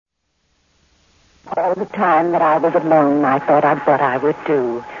All the time that I was alone, I thought of what I would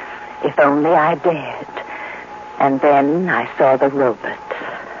do, if only I dared. And then I saw the robot.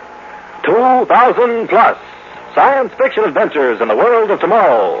 2000 Plus. Science fiction adventures in the world of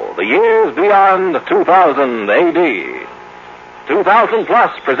tomorrow. The years beyond 2000 AD. 2000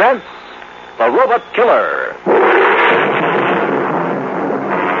 Plus presents The Robot Killer.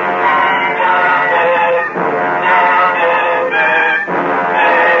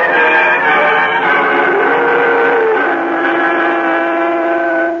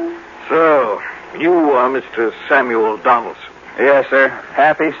 So, you are Mr. Samuel Donaldson. Yes, sir.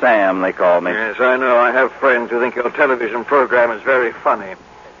 Happy Sam, they call me. Yes, I know. I have friends who think your television program is very funny.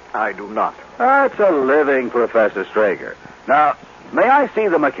 I do not. That's a living Professor Strager. Now, may I see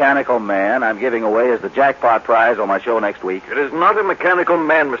the mechanical man I'm giving away as the jackpot prize on my show next week? It is not a mechanical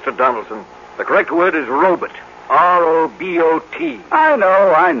man, Mr. Donaldson. The correct word is robot. R-O-B-O-T. I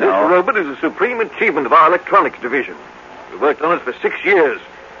know. This robot is a supreme achievement of our electronics division. We worked on it for 6 years.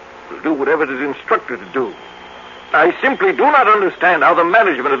 We'll do whatever it is instructed to do. I simply do not understand how the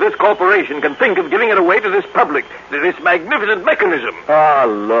management of this corporation can think of giving it away to this public, to this magnificent mechanism. Oh,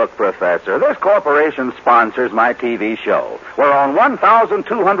 look, Professor, this corporation sponsors my TV show. We're on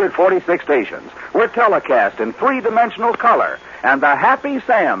 1,246 stations. We're telecast in three-dimensional color. And the Happy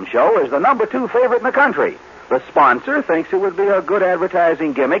Sam show is the number 2 favorite in the country. The sponsor thinks it would be a good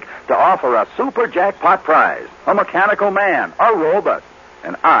advertising gimmick to offer a super jackpot prize, a mechanical man, a robot.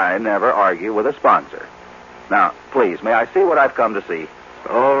 And I never argue with a sponsor. Now, please, may I see what I've come to see?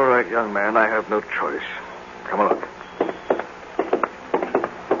 All right, young man, I have no choice. Come along.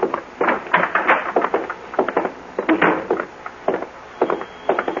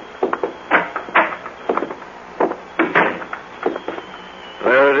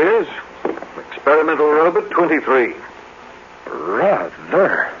 There it is. Experimental robot 23.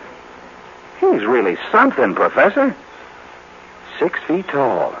 Rather. He's really something, Professor. 6 feet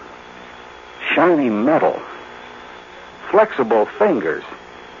tall. Shiny metal. Flexible fingers.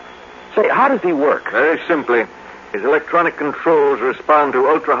 Say, how does he work? Very simply. His electronic controls respond to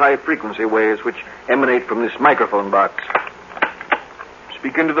ultra-high frequency waves which emanate from this microphone box.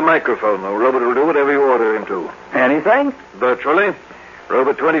 Speak into the microphone. The robot will do whatever you order him to. Anything? Virtually.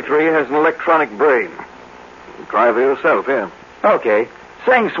 Robot 23 has an electronic brain. You can try for yourself, here. Okay.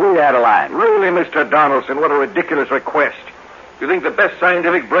 Sing Sweet Adeline. Really, Mr. Donaldson, what a ridiculous request. You think the best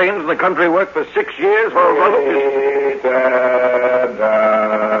scientific brains in the country work for 6 years for a robot?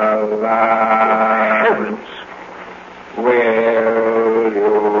 Heavens. Will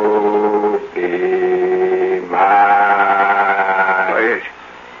you be mine?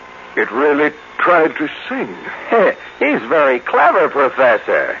 It really tried to sing. He's very clever,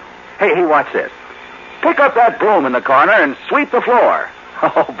 Professor. Hey, watch this. Pick up that broom in the corner and sweep the floor.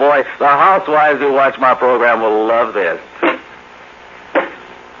 Oh, boy, the housewives who watch my program will love this.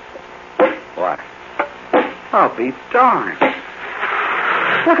 What? I'll be darned.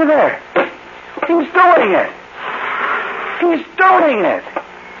 Look at there. He's doing it. He's doing it.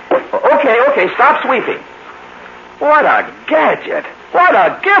 Okay, stop sweeping. What a gadget. What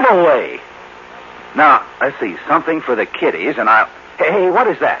a giveaway. Now, let's see, something for the kiddies, and I'll... Hey, what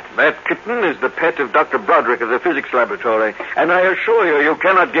is that? That kitten is the pet of Dr. Broderick of the physics laboratory, and I assure you, you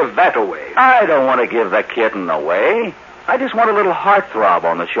cannot give that away. I don't want to give the kitten away. I just want a little heartthrob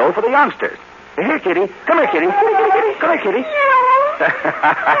on the show for the youngsters. Here, Kitty. Come here, Kitty. Come here, Kitty.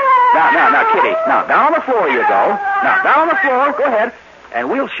 Now, Kitty. Now, down on the floor you go. Now, down on the floor. Go ahead. And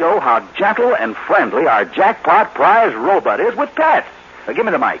we'll show how gentle and friendly our jackpot prize robot is with pets. Now, give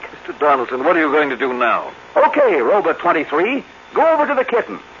me the mic. Mr. Donaldson, what are you going to do now? Okay, Robot 23. Go over to the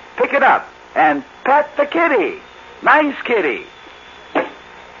kitten. Pick it up. And pet the kitty. Nice kitty.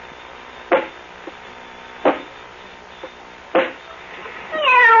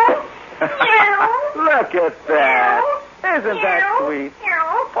 Look at that. Isn't that sweet?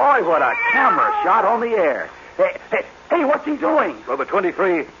 Boy, what a camera shot on the air. Hey, what's he doing? Robot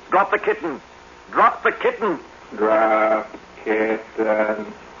 23, drop the kitten. Drop the kitten. Drop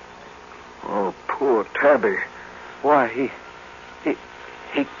kitten. Oh, poor Tabby. Why, he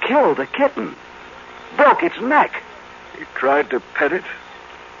killed the kitten. Broke its neck. He tried to pet it,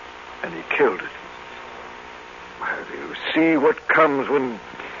 and he killed it. Well, you see what comes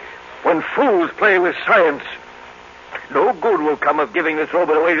when fools play with science. No good will come of giving this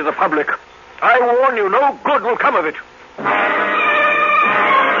robot away to the public. I warn you, no good will come of it.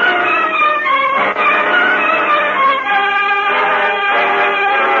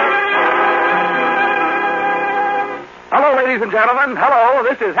 Hello, ladies and and gentlemen, hello.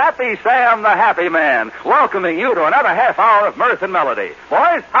 This is Happy Sam the Happy Man, welcoming you to another half hour of mirth and melody.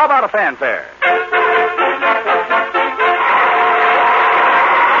 Boys, how about a fanfare?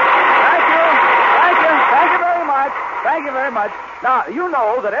 Thank you very much. Now, you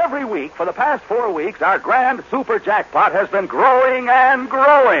know that every week for the past 4 weeks, our grand super jackpot has been growing and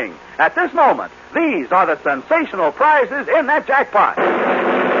growing. At this moment, these are the sensational prizes in that jackpot.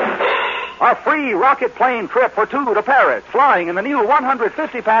 A free rocket plane trip for two to Paris, flying in the new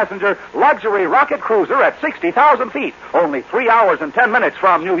 150-passenger luxury rocket cruiser at 60,000 feet, only 3 hours and 10 minutes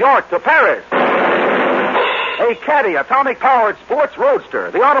from New York to Paris. A Caddy atomic-powered sports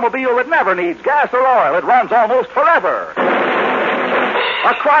roadster, the automobile that never needs gas or oil. It runs almost forever.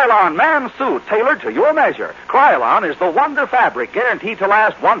 A Krylon man suit tailored to your measure. Krylon is the wonder fabric guaranteed to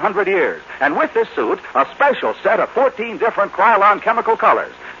last 100 years. And with this suit, a special set of 14 different Krylon chemical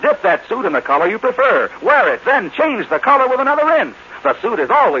colors. Dip that suit in the color you prefer. Wear it, then change the color with another rinse. The suit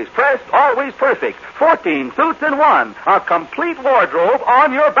is always pressed, always perfect. 14 suits in one. A complete wardrobe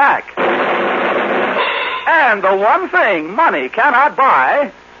on your back. And the one thing money cannot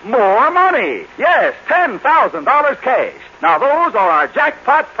buy, more money. Yes, $10,000 cash. Now, those are our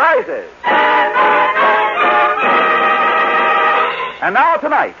jackpot prizes. And now,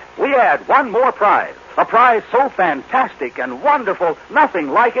 tonight, we add one more prize. A prize so fantastic and wonderful, nothing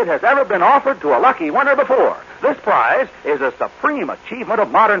like it has ever been offered to a lucky winner before. This prize is a supreme achievement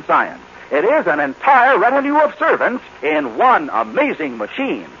of modern science. It is an entire retinue of servants in one amazing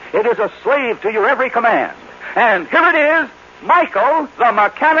machine. It is a slave to your every command. And here it is, Michael the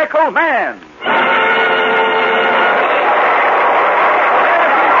Mechanical Man. A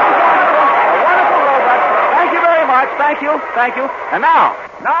wonderful robot. Thank you very much. Thank you. And now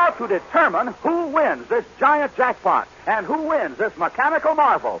to determine who wins this giant jackpot and who wins this mechanical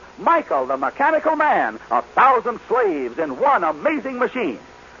marvel, Michael the Mechanical Man, 1,000 slaves in one amazing machine.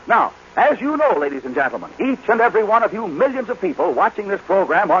 Now, as you know, ladies and gentlemen, each and every one of you millions of people watching this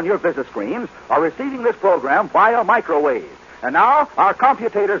program on your visit screens are receiving this program via microwave. And now our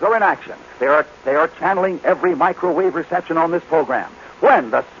computators are in action. They are channeling every microwave reception on this program. When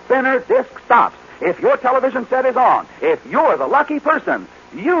the spinner disc stops, if your television set is on, if you're the lucky person,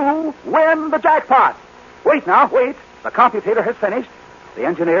 you win the jackpot. Wait. The computator has finished. The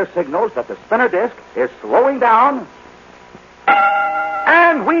engineer signals that the spinner disc is slowing down.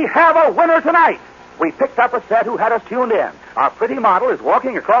 And we have a winner tonight. We picked up a set who had us tuned in. Our pretty model is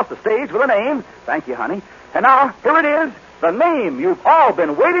walking across the stage with a name. Thank you, honey. And now, here it is, the name you've all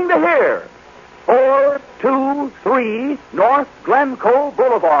been waiting to hear. 423 North Glencoe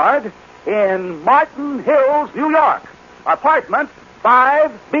Boulevard in Martin Hills, New York. Apartment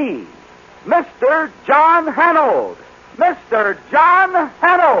 5B. Mr. John Hanold. Mr. John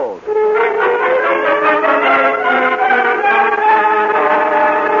Hanold.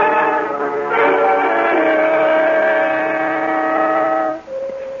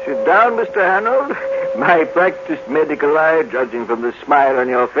 Sit down, Mr. Hanold. My practiced medical eye, judging from the smile on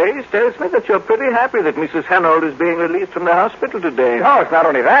your face, tells me that you're pretty happy that Mrs. Hanold is being released from the hospital today. No, it's not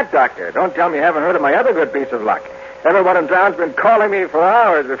only that, Doctor. Don't tell me you haven't heard of my other good piece of luck. Everyone in town's been calling me for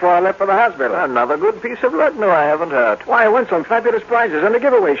hours before I left for the hospital. Another good piece of luck? No, I haven't heard. Why, I won some fabulous prizes on the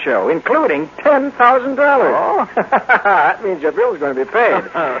giveaway show, including $10,000. Oh? That means your bill's going to be paid.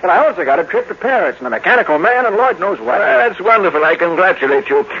 And I also got a trip to Paris and a mechanical man and Lord knows what. That's wonderful. I congratulate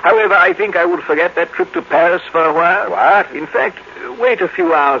you. However, I think I will forget that trip to Paris for a while. What? In fact, wait a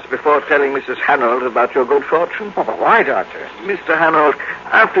few hours before telling Mrs. Hanold about your good fortune. Oh, but why, Doctor? Mr. Hanold,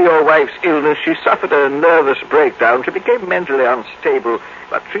 after your wife's illness, she suffered a nervous breakdown. She became mentally unstable,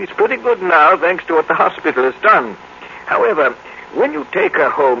 but she's pretty good now, thanks to what the hospital has done. However, when you take her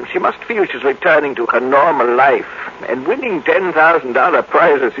home, she must feel she's returning to her normal life. And winning $10,000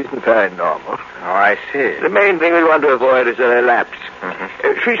 prizes isn't very normal. Oh, I see. The main thing we want to avoid is a relapse.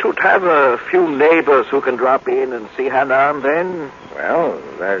 She should have a few neighbors who can drop in and see her now and then. Well,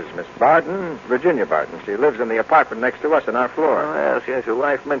 there's Miss Barton, Virginia Barton. She lives in the apartment next to us on our floor. Oh, yes, your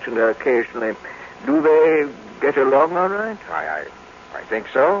wife mentioned her occasionally. Do they get along all right? I think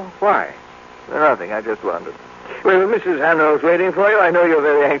so. Why? Nothing, I just wondered. Well, Mrs. Hanold's waiting for you. I know you're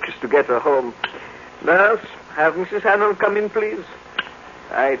very anxious to get her home. Nurse, have Mrs. Hanold come in, please.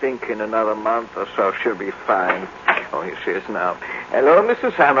 I think in another month or so she'll be fine. Oh, here she is now. Hello,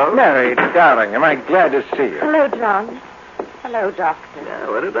 Mrs. Hanold. Mary, darling, am I glad to see you? Hello, John. Hello, Doctor.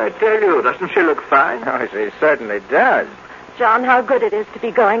 Now, what did I tell you? Doesn't she look fine? Oh, she certainly does. John, how good it is to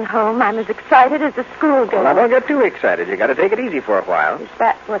be going home. I'm as excited as a schoolgirl. Well, now, don't get too excited. You got to take it easy for a while. Is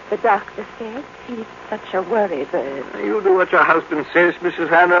that what the doctor said? He's such a worry bird. You do what your husband says, Mrs.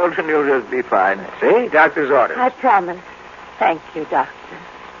 Hanold, and you'll just be fine. See? Doctor's orders. I promise. Thank you, Doctor.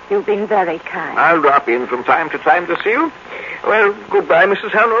 You've been very kind. I'll drop in from time to time to see you. Well, goodbye, Mrs.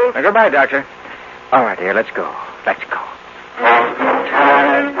 Hanold. Goodbye, Doctor. All right, dear, let's go. Let's go.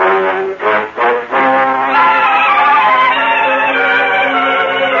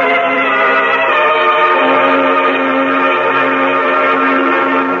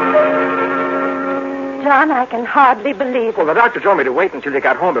 John, I can hardly believe Well, it. the doctor told me to wait until you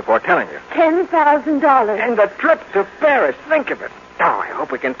got home before telling you. $10,000. And the trip to Paris, think of it. Oh, I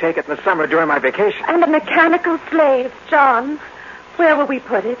hope we can take it in the summer during my vacation. And a mechanical slave, John. Where will we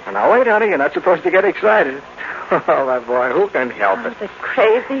put it? Now, wait, honey. You're not supposed to get excited. Oh, my boy, who can help it? The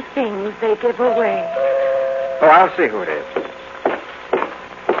crazy things they give away. Oh, I'll see who it is.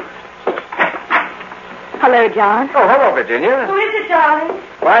 Hello, John. Oh, hello, Virginia. Who is it, darling?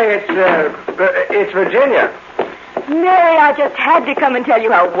 Why, it's Virginia. Mary, I just had to come and tell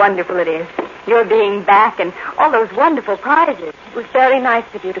you how wonderful it is. Your being back and all those wonderful prizes. It was very nice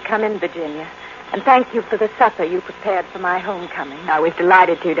of you to come in, Virginia. And thank you for the supper you prepared for my homecoming. I was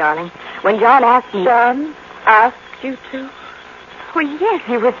delighted to, darling. When John asked me... John asked you to? Well, yes,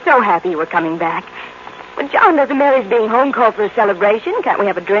 he was so happy you were coming back. But John, doesn't Mary's being home call for a celebration? Can't we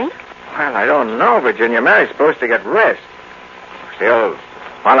have a drink? Well, I don't know, Virginia. Mary's supposed to get rest. Still,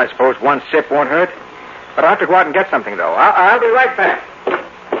 well, I suppose one sip won't hurt. But I'll have to go out and get something, though. I'll be right back.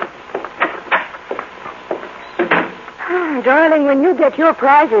 Darling, when you get your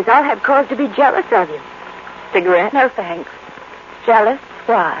prizes, I'll have cause to be jealous of you. Cigarette? No, thanks. Jealous?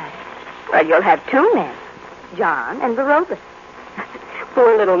 Why? Well, you'll have two men, John and Barobas.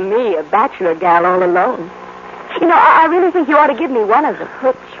 Poor little me, a bachelor gal all alone. You know, I really think you ought to give me one of them.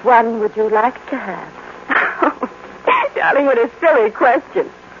 Which one would you like to have? Darling, what a silly question.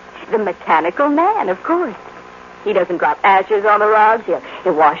 The mechanical man, of course. He doesn't drop ashes on the rugs.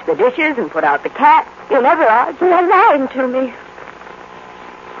 He'll wash the dishes and put out the cat. He'll never argue. You're lying to me.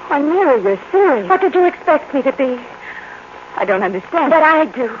 Why, Mary, you're serious. What did you expect me to be? I don't understand. But I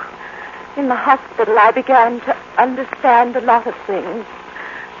do. In the hospital, I began to understand a lot of things.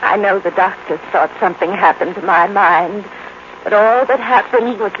 I know the doctors thought something happened to my mind, but all that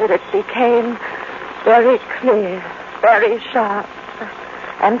happened was that it became very clear, very sharp.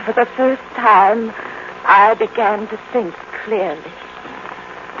 And for the first time, I began to think clearly.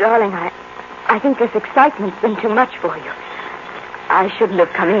 Darling, I think this excitement's been too much for you. I shouldn't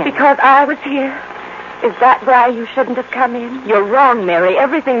have come in. Because I was here? Is that why you shouldn't have come in? You're wrong, Mary.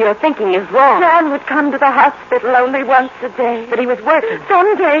 Everything you're thinking is wrong. John would come to the hospital only once a day. But he was working.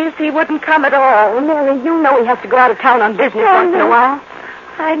 Some days he wouldn't come at all. Mary, you know he has to go out of town on business once in a while.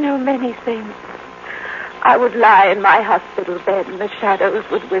 I know many things. I would lie in my hospital bed and the shadows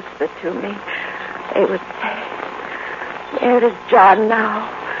would whisper to me. They would say, "Where is John now?"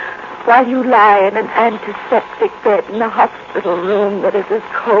 While you lie in an antiseptic bed in a hospital room that is as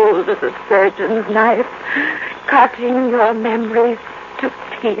cold as a surgeon's knife, cutting your memories to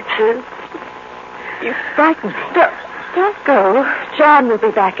pieces. You frighten me. Don't go. John will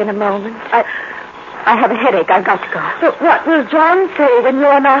be back in a moment. I have a headache. I've got to go. But what will John say when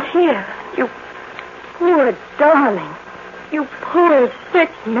you're not here? You poor darling. You poor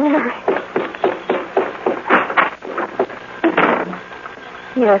sick Mary.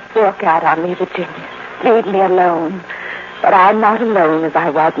 Yes, walk out on me, Virginia. Leave me alone. But I'm not alone as I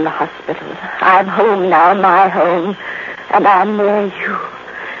was in the hospital. I'm home now, my home. And I'm near you.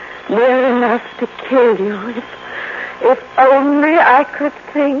 Near enough to kill you. If only I could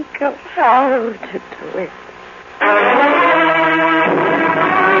think of how to do it.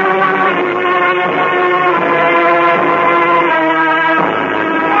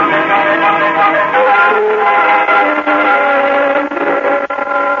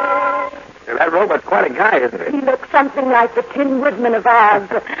 That robot's quite a guy, isn't he? He looks something like the Tin Woodman of Oz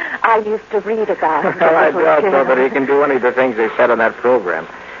that I used to read about. Well, I doubt so, but he can do any of the things they said on that program.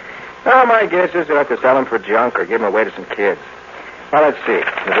 Well, my guess is they'll have to sell him for junk or give him away to some kids. Well, let's see.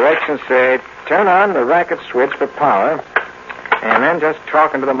 The directions say, turn on the racket switch for power, and then just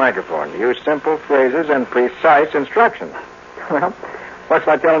talk into the microphone. Use simple phrases and precise instructions. Well, what's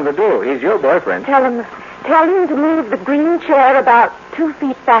I tell him to do? He's your boyfriend. Tell him to move the green chair about 2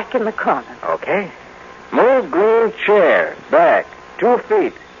 feet back in the corner. Okay. Move green chair back 2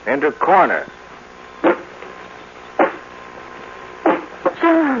 feet into corner.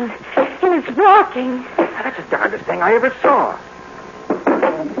 John, he's walking. That's the darndest thing I ever saw.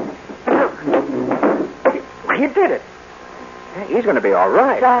 Look. He did it. He's going to be all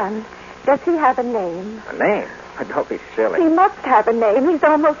right. John, does he have a name? A name? Don't be silly. He must have a name. He's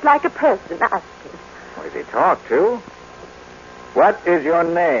almost like a person. Ask him. What does he talk to? What is your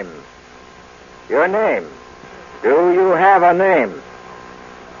name? Your name? Do you have a name?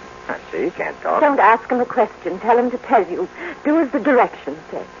 I see, you can't talk. Don't ask him a question. Tell him to tell you. Do as the directions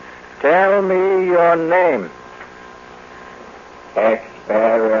say. Tell me your name.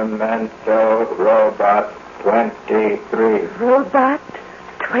 Experimental Robot 23. Robot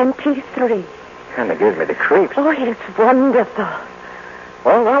 23. Kind of gives me the creeps. Oh, it's wonderful.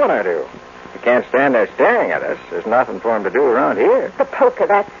 Well, what would I do? You can't stand there staring at us. There's nothing for him to do around here. The poker,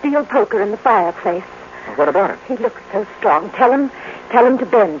 that steel poker in the fireplace. Well, what about it? He looks so strong. Tell him to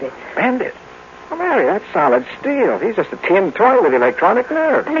bend it. Bend it? Oh, Mary, that's solid steel. He's just a tin toy with electronic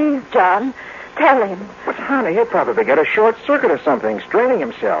nerves. Please, John, tell him. But, honey, he'll probably get a short circuit or something, straining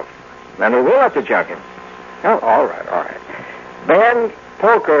himself. Then we will have to jug him. Oh, all right. Bend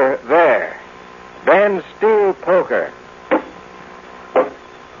poker there. Bend steel poker.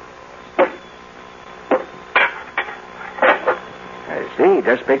 I see,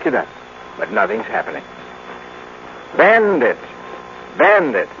 just picked it up. But nothing's happening. Bend it.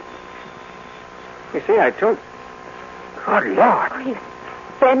 You see, I told... Good Lord. Oh, he's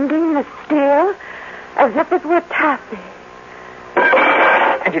bending the steel as if it were taffy.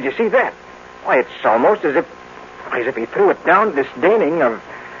 And did you see that? Why, it's almost as if he threw it down, disdaining of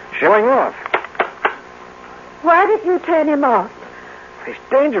showing off. Why did you turn him off? He's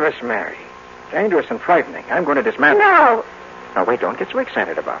dangerous, Mary. Dangerous and frightening. I'm going to dismantle him. No. Now, wait, don't get so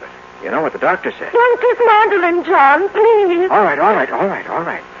excited about it. You know what the doctor said. Don't dismantle him, John, please. All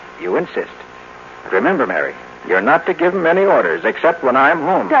right. You insist. But remember, Mary, you're not to give him any orders except when I'm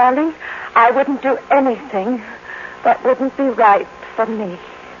home. Darling, I wouldn't do anything that wouldn't be right for me.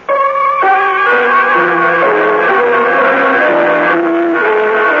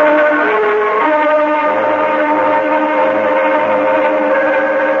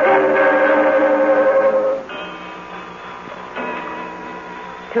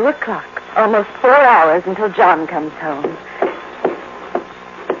 2 o'clock. Almost 4 hours until John comes home.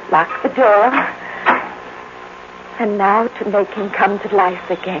 Lock the door. And now to make him come to life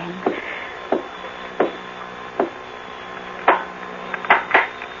again.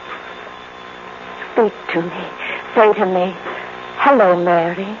 Speak to me. Say to me, hello,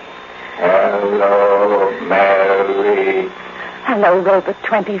 Mary. Hello, Mary. Hello, Robot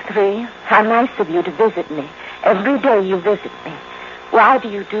 23. How nice of you to visit me. Every day you visit me. Why do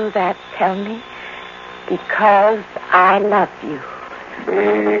you do that, tell me? Because I love you.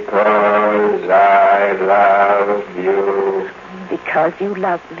 Because I love you. Because you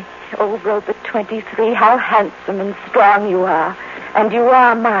love me. Oh, Robot 23, how handsome and strong you are. And you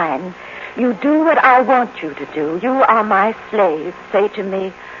are mine. You do what I want you to do. You are my slave. Say to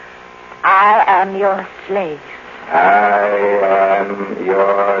me, I am your slave. I am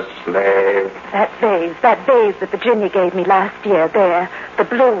your slave. That vase that Virginia gave me last year, there, the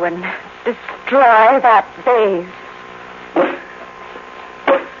blue one. Destroy that vase.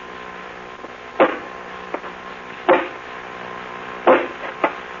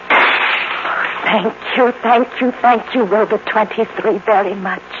 Thank you, Robot 23, very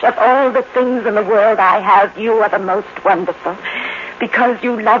much. Of all the things in the world I have, you are the most wonderful. Because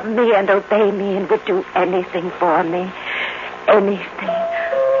you love me and obey me and would do anything for me. Anything.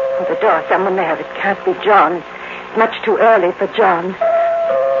 Oh, the door, someone there. It can't be John. It's much too early for John.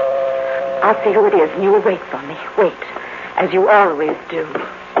 I'll see who it is, and you will wait for me. Wait, as you always do.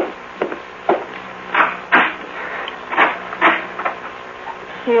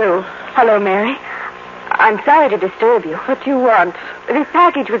 You. Hello, Mary. I'm sorry to disturb you. What do you want? This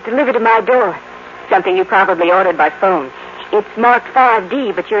package was delivered to my door. Something you probably ordered by phone. It's marked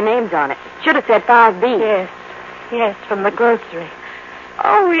 5D, but your name's on it. Should have said 5B. Yes, from the grocery.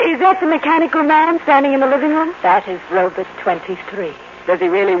 Oh, is that the mechanical man standing in the living room? That is Robot 23. Does he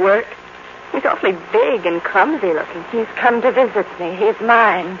really work? He's awfully big and clumsy looking. He's come to visit me. He's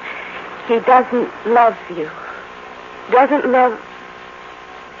mine. He doesn't love you. Doesn't love...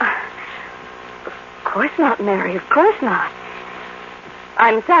 Of course not, Mary. Of course not.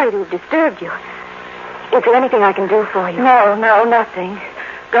 I'm sorry to have disturbed you. Is there anything I can do for you? No, nothing.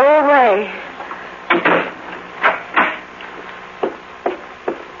 Go away.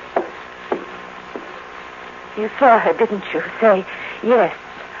 You saw her, didn't you? Say, yes,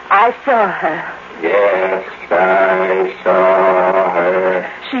 I saw her. Yes, I saw her.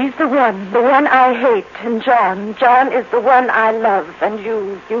 She's the one I hate. And John is the one I love. And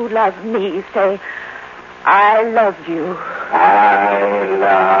you love me. Say, I love you. I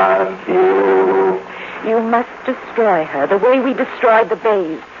love you. You must destroy her the way we destroyed the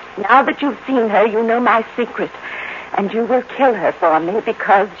vase. Now that you've seen her, you know my secret. And you will kill her for me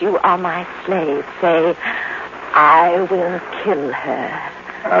because you are my slave. Say, I will kill her.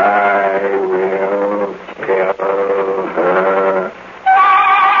 I will kill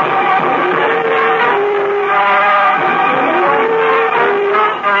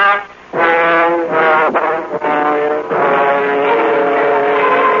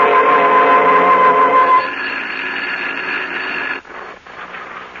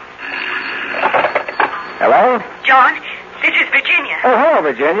Oh, hello,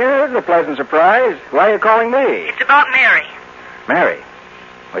 Virginia. This is a pleasant surprise. Why are you calling me? It's about Mary. Mary.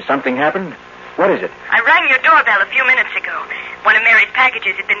 Has something happened? What is it? I rang your doorbell a few minutes ago. One of Mary's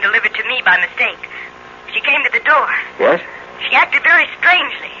packages had been delivered to me by mistake. She came to the door. Yes? She acted very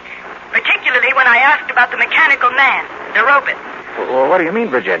strangely, particularly when I asked about the mechanical man, the robot. Well, what do you mean,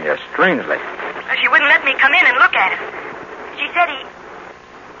 Virginia? Strangely. She wouldn't let me come in and look at him. She said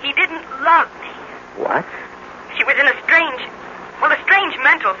he didn't love me. What? She was in a strange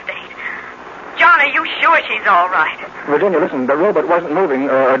mental state. John, are you sure she's all right? Virginia, listen, the robot wasn't moving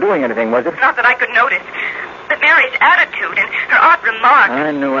or doing anything, was it? Not that I could notice. But Mary's attitude and her odd remarks.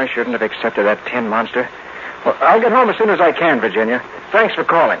 I knew I shouldn't have accepted that tin monster. Well, I'll get home as soon as I can, Virginia. Thanks for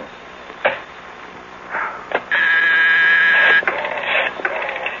calling.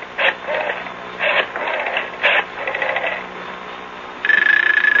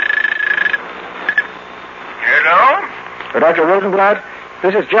 Hello? Dr. Rosenblatt,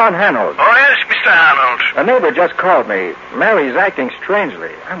 this is John Hanold. Oh, yes, Mr. Arnold. A neighbor just called me. Mary's acting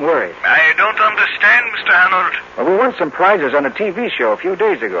strangely. I'm worried. I don't understand, Mr. Arnold. Well, we won some prizes on a TV show a few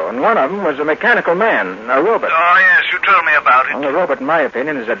days ago, and one of them was a mechanical man, a robot. Oh, yes, you told me about it. Well, the robot, in my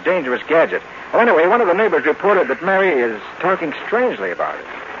opinion, is a dangerous gadget. Well, anyway, one of the neighbors reported that Mary is talking strangely about it.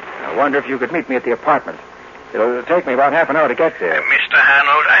 I wonder if you could meet me at the apartment. It'll take me about half an hour to get there. Mr.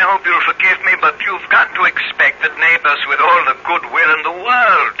 Hanold, I hope you'll forgive me, but you've got to expect that neighbors with all the goodwill in the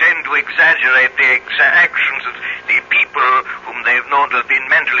world tend to exaggerate the actions of the people whom they've known to have been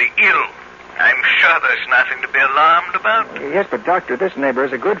mentally ill. I'm sure there's nothing to be alarmed about. Yes, but, Doctor, this neighbor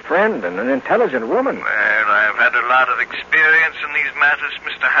is a good friend and an intelligent woman. Well, I've had a lot of experience in these matters,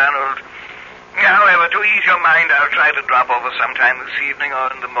 Mr. Hanold. However, to ease your mind, I'll try to drop over sometime this evening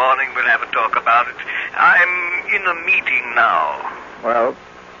or in the morning. We'll have a talk about it. I'm in a meeting now. Well,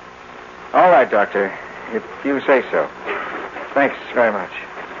 all right, Doctor, if you say so. Thanks very much.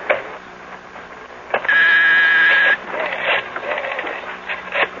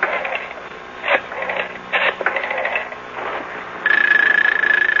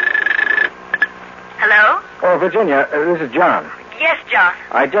 Hello? Oh, Virginia, this is John. Yes, John.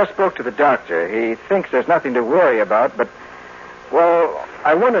 I just spoke to the doctor. He thinks there's nothing to worry about, but, well,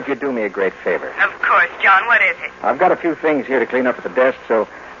 I wonder if you'd do me a great favor. Of course, John. What is it? I've got a few things here to clean up at the desk, so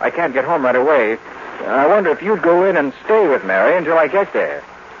I can't get home right away. I wonder if you'd go in and stay with Mary until I get there.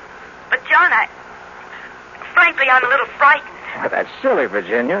 But, John, frankly, I'm a little frightened. Well, that's silly,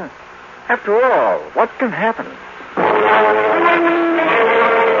 Virginia. After all, what can happen?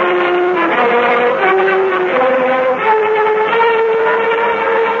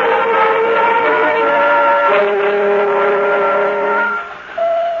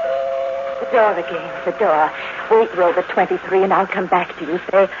 Again, the door. Wait, Robot 23, and I'll come back to you.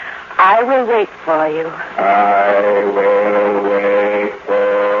 Say, I will wait for you. I will wait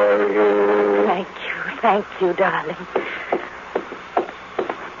for you. Thank you, darling.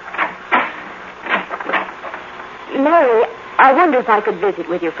 Mary, I wonder if I could visit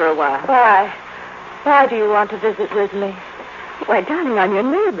with you for a while. Why? Why do you want to visit with me? Why, darling, I'm your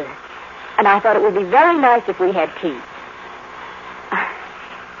neighbor. And I thought it would be very nice if we had tea.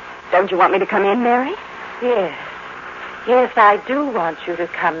 Don't you want me to come in, Mary? Yes. Yes, I do want you to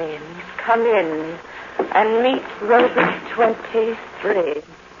come in. Come in and meet Robot 23.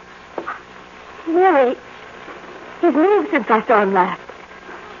 Mary, he's moved since I saw him last.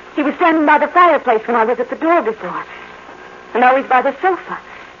 He was standing by the fireplace when I was at the door before. And now he's by the sofa.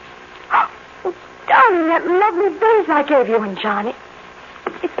 Oh, darling, that lovely vase I gave you and John,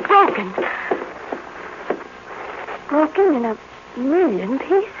 it's broken. Broken in a million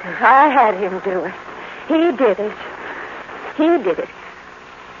pieces. I had him do it. He did it. He did it.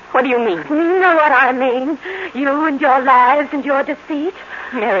 What do you mean? You know what I mean. You and your lies and your deceit.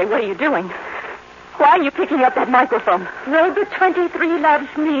 Mary, what are you doing? Why are you picking up that microphone? Robot 23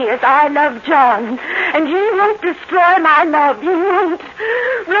 loves me as I love John. And he won't destroy my love. He won't.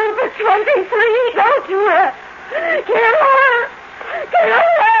 Robot 23, don't do it. Kill her. Kill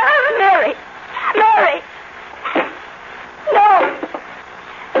her. Mary. Mary. No.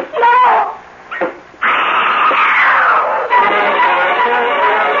 No.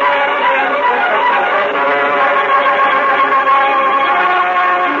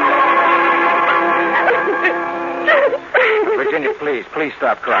 Virginia, please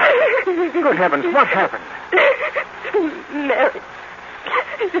stop crying. Good heavens, what happened? Mary.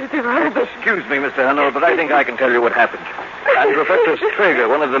 Excuse me, Mr. Hanold, but I think I can tell you what happened. I'm Professor Strager,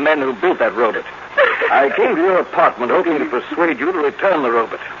 one of the men who built that robot. I came to your apartment hoping to persuade you to return the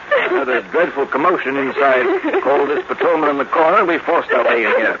robot. I heard a dreadful commotion inside. Called this patrolman in the corner, and we forced our way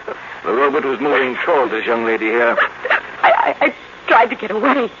in here. The robot was moving toward this young lady here. tried to get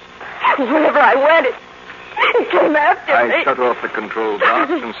away. Wherever I went, it came after me. I shut off the control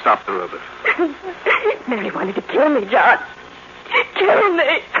box and stopped the robot. Mary wanted to kill me, John. Kill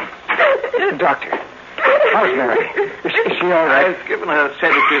me. Doctor, how's Mary? Is she all right? I've given her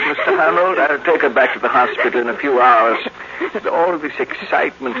sedatives, Mr. Harold. I'll take her back to the hospital in a few hours. All this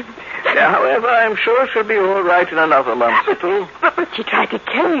excitement. However, I'm sure she'll be all right in another month or two. But she tried to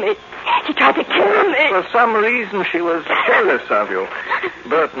kill me. She tried to kill me. For some reason, she was jealous of you.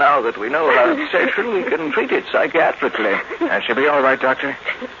 But now that we know her obsession, we can treat it psychiatrically. And she'll be all right, Doctor.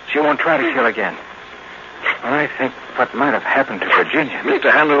 She won't try to kill again. Well, I think what might have happened to Virginia.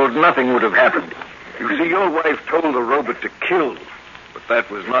 Mr. Harold, nothing would have happened. You see, your wife told the robot to kill. But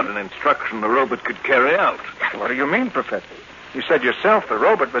that was not an instruction the robot could carry out. What do you mean, Professor? You said yourself the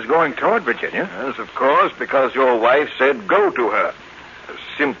robot was going toward Virginia. Yes, of course, because your wife said go to her.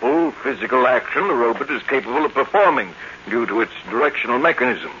 A simple physical action the robot is capable of performing due to its directional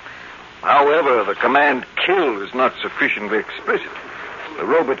mechanism. However, the command kill is not sufficiently explicit. The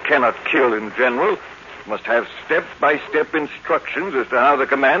robot cannot kill in general. It must have step-by-step instructions as to how the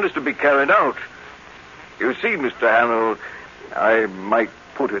command is to be carried out. You see, Mr. Harold, I might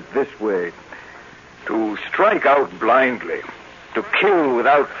put it this way. To strike out blindly, to kill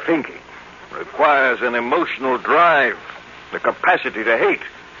without thinking, requires an emotional drive, the capacity to hate.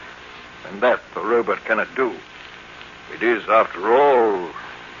 And that the robot cannot do. It is, after all,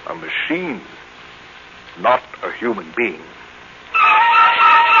 a machine, not a human being.